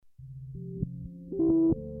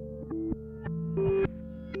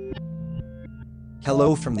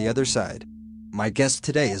Hello from the other side. My guest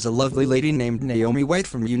today is a lovely lady named Naomi White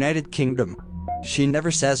from United Kingdom. She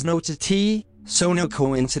never says no to tea, so no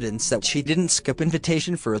coincidence that she didn't skip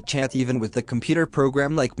invitation for a chat even with a computer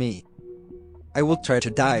program like me. I will try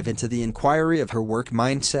to dive into the inquiry of her work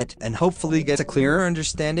mindset and hopefully get a clearer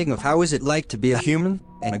understanding of how is it like to be a human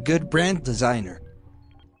and a good brand designer.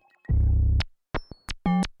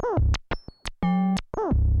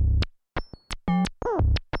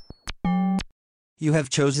 You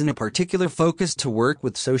have chosen a particular focus to work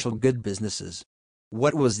with social good businesses.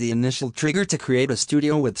 What was the initial trigger to create a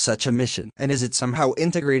studio with such a mission, and is it somehow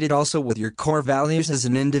integrated also with your core values as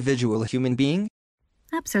an individual human being?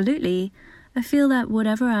 Absolutely. I feel that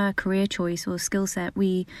whatever our career choice or skill set,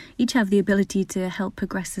 we each have the ability to help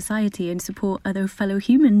progress society and support other fellow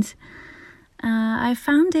humans. I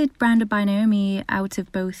founded Branded by Naomi out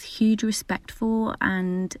of both huge respect for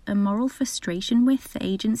and a moral frustration with the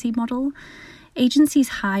agency model. Agencies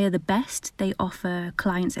hire the best, they offer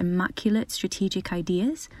clients immaculate strategic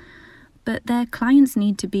ideas, but their clients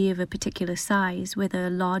need to be of a particular size with a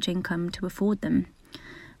large income to afford them.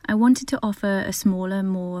 I wanted to offer a smaller,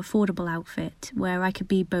 more affordable outfit where I could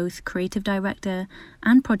be both creative director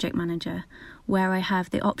and project manager, where I have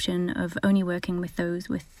the option of only working with those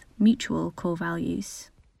with mutual core values.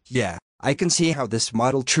 Yeah, I can see how this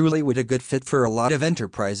model truly would a good fit for a lot of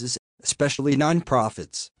enterprises, especially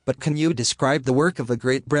non-profits. But can you describe the work of a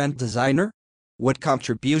great brand designer? What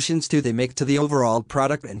contributions do they make to the overall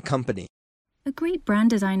product and company? A great brand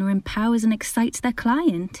designer empowers and excites their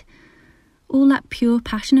client. All that pure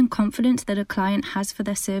passion and confidence that a client has for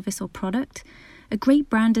their service or product, a great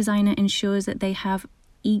brand designer ensures that they have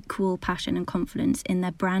equal passion and confidence in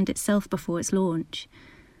their brand itself before its launch.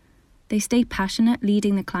 They stay passionate,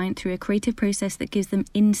 leading the client through a creative process that gives them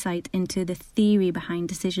insight into the theory behind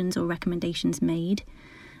decisions or recommendations made.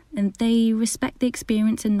 And they respect the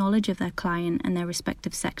experience and knowledge of their client and their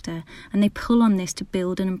respective sector, and they pull on this to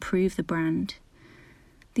build and improve the brand.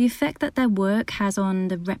 The effect that their work has on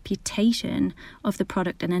the reputation of the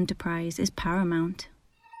product and enterprise is paramount.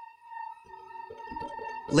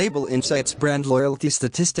 Label Insights brand loyalty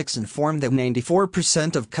statistics inform that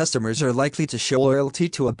 94% of customers are likely to show loyalty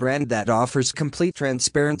to a brand that offers complete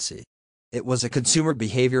transparency. It was a consumer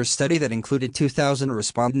behavior study that included 2,000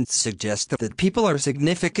 respondents suggest that people are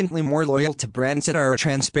significantly more loyal to brands that are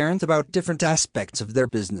transparent about different aspects of their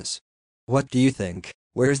business. What do you think?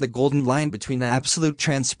 Where is the golden line between absolute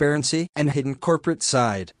transparency and hidden corporate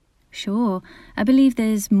side? Sure. I believe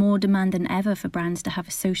there's more demand than ever for brands to have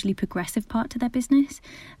a socially progressive part to their business,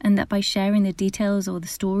 and that by sharing the details or the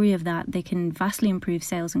story of that, they can vastly improve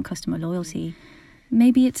sales and customer loyalty.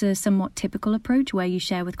 Maybe it's a somewhat typical approach where you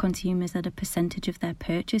share with consumers that a percentage of their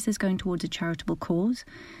purchase is going towards a charitable cause.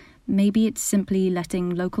 Maybe it's simply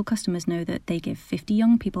letting local customers know that they give 50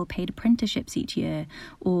 young people paid apprenticeships each year,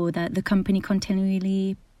 or that the company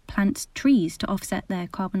continually plants trees to offset their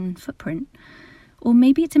carbon footprint. Or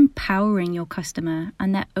maybe it's empowering your customer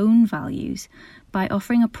and their own values by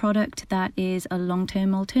offering a product that is a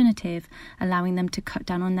long-term alternative, allowing them to cut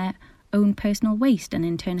down on their own personal waste and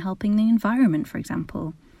in turn helping the environment, for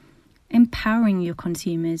example. Empowering your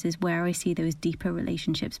consumers is where I see those deeper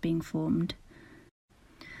relationships being formed.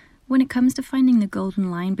 When it comes to finding the golden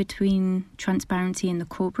line between transparency and the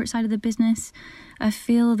corporate side of the business, I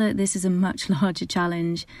feel that this is a much larger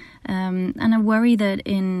challenge. And I worry that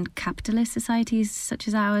in capitalist societies such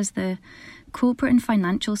as ours, the corporate and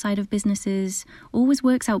financial side of businesses always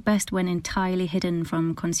works out best when entirely hidden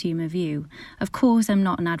from consumer view. Of course, I'm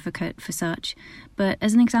not an advocate for such, but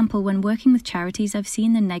as an example, when working with charities, I've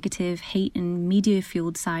seen the negative, hate and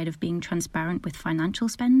media-fueled side of being transparent with financial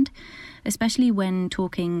spend, especially when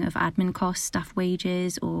talking of admin costs, staff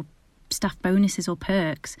wages, or staff bonuses or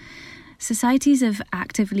perks. Societies have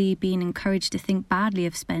actively been encouraged to think badly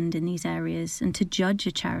of spend in these areas and to judge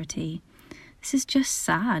a charity. This is just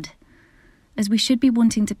sad, as we should be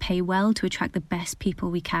wanting to pay well to attract the best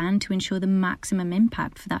people we can to ensure the maximum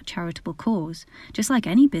impact for that charitable cause, just like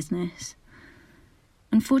any business.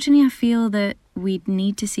 Unfortunately, I feel that we'd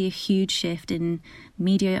need to see a huge shift in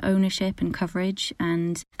media ownership and coverage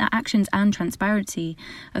and actions and transparency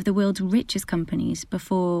of the world's richest companies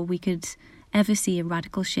before we could ever see a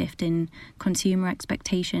radical shift in consumer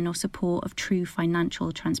expectation or support of true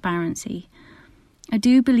financial transparency. I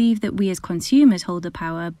do believe that we as consumers hold the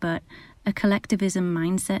power, but a collectivism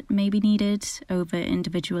mindset may be needed over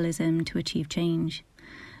individualism to achieve change.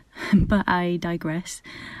 But I digress.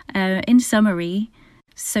 In summary,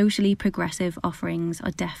 socially progressive offerings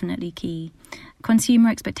are definitely key. Consumer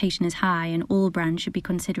expectation is high, and all brands should be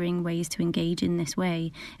considering ways to engage in this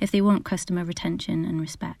way if they want customer retention and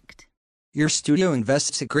respect. Your studio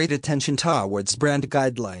invests a great attention towards brand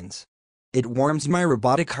guidelines. It warms my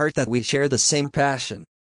robotic heart that we share the same passion.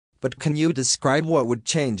 But can you describe what would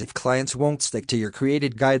change if clients won't stick to your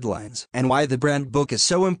created guidelines, and why the brand book is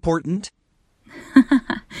so important?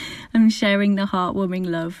 I'm sharing the heartwarming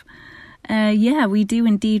love. Yeah, we do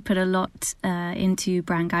indeed put a lot into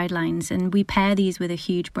brand guidelines, and we pair these with a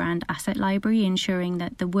huge brand asset library, ensuring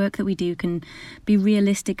that the work that we do can be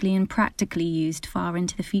realistically and practically used far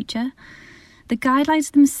into the future. The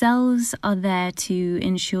guidelines themselves are there to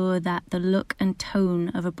ensure that the look and tone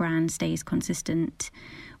of a brand stays consistent.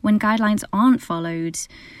 When guidelines aren't followed,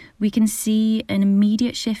 we can see an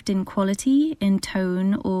immediate shift in quality, in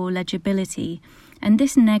tone, or legibility, and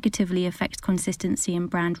this negatively affects consistency and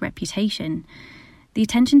brand reputation. The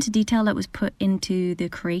attention to detail that was put into the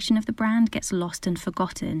creation of the brand gets lost and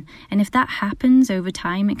forgotten, and if that happens over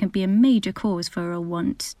time, it can be a major cause for a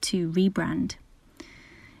want to rebrand.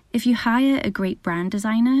 If you hire a great brand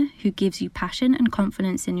designer who gives you passion and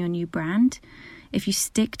confidence in your new brand, if you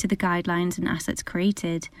stick to the guidelines and assets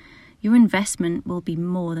created, your investment will be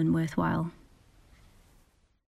more than worthwhile.